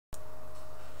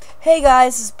Hey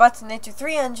guys, this is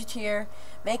Buttonator300 here,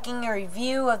 making a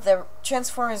review of the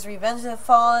Transformers Revenge of the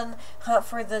Fallen, Hunt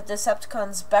for the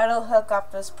Decepticons Battle Hook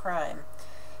Optimus Prime.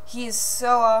 He is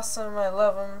so awesome, I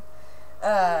love him.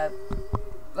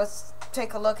 Let's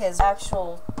take a look at his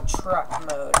actual truck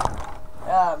mode.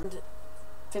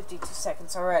 52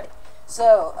 seconds already.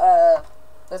 So,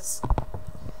 let's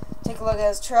take a look at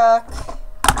his truck.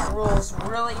 Rolls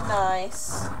really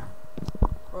nice.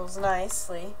 Rolls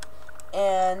nicely.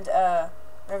 And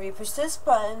whenever you push this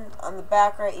button on the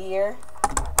back right here,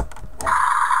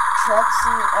 trucks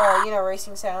and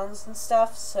racing sounds and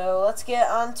stuff. So let's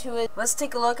get on to it. Let's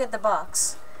take a look at the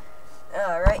box.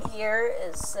 Right here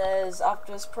it says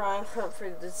Optimus Prime, Hunt for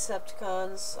the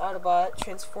Decepticons, Autobot,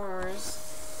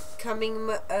 Transformers,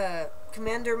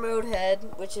 Commander Mode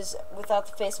Head, which is without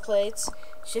the faceplates,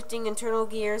 shifting internal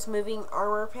gears, moving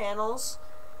armor panels,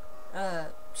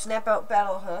 snap out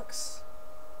battle hooks.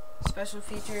 Special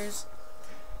features: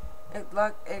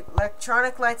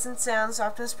 electronic lights and sounds,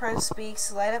 Optimus Prime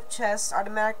speaks, light up chest,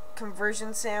 automatic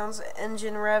conversion sounds,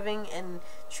 engine revving, and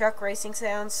truck racing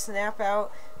sounds, snap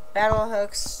out, battle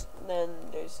hooks.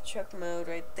 Then there's truck mode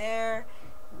right there,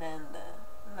 and then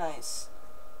the nice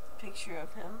picture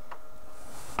of him.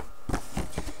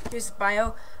 Here's the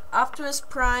bio. Optimus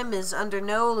Prime is under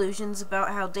no illusions about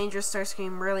how dangerous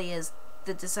Starscream really is.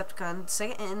 The Decepticon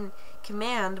second in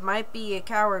command might be a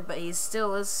coward, but he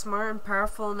still is smart and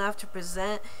powerful enough to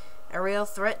present a real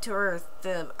threat to Earth.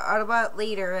 The Autobot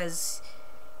leader has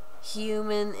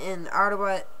human and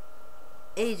Autobot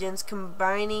agents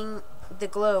combining the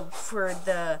globe for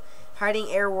the hiding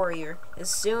air warrior. As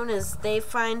soon as they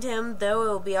find him, though, it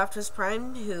will be Optimus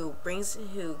Prime who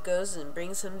goes and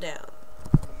brings him down.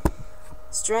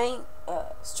 Strength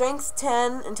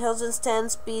 10, Intelligence 10,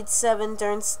 Speed 7,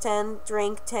 Endurance 10,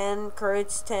 Rank 10,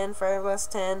 Courage 10,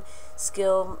 Fireblast 10,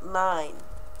 Skill 9.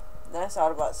 Nice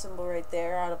Autobot symbol right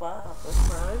there, Autobot, Optimus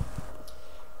Prime.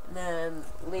 And then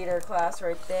Leader class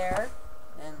right there.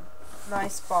 And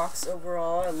nice box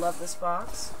overall, I love this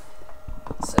box.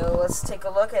 So let's take a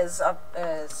look at his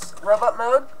robot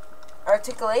mode.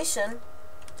 Articulation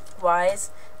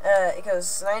wise, it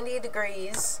goes 90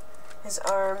 degrees. His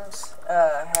arms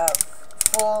have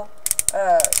full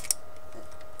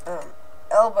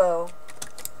elbow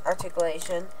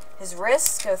articulation. His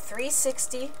wrists go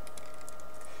 360.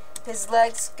 His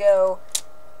legs go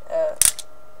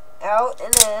out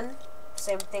and in.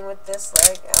 Same thing with this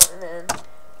leg, out and in.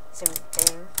 Same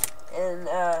thing. And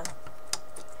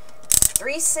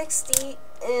 360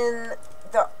 in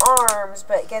the arms,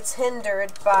 but it gets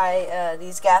hindered by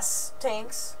these gas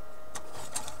tanks.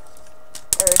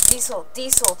 Or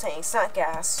diesel tanks, not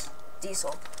gas,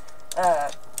 diesel.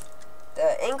 The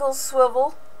ankles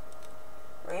swivel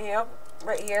right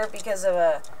here because of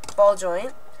a ball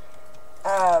joint.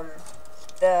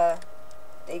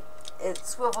 It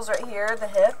swivels right here, the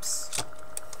hips.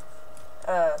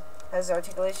 Has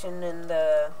articulation in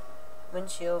the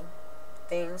windshield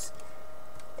things,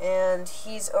 and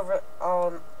he's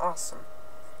overall awesome.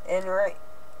 And right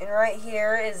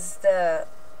here is the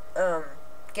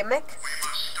gimmick.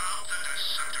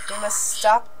 We must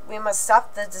stop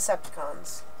the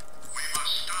Decepticons.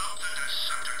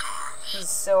 He's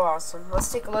so awesome. Let's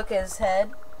take a look at his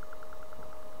head.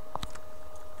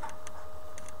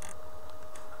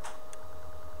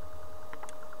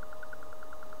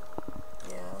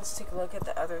 Yeah, let's take a look at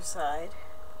the other side.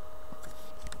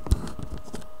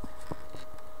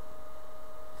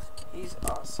 He's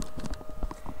awesome.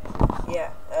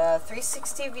 Yeah,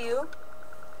 360 view.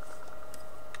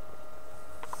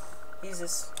 He's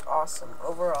just awesome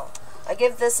overall. I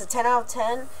give this a 10 out of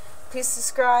 10. Please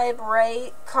subscribe,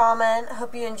 rate, comment.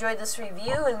 Hope you enjoyed this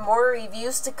review and more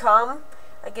reviews to come.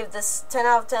 I give this 10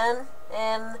 out of 10,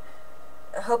 and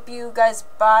I hope you guys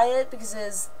buy it because it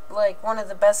is like one of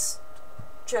the best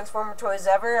Transformer toys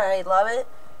ever. I love it.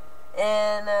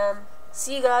 And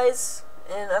see you guys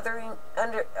in other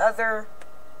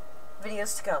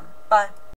videos to come. Bye.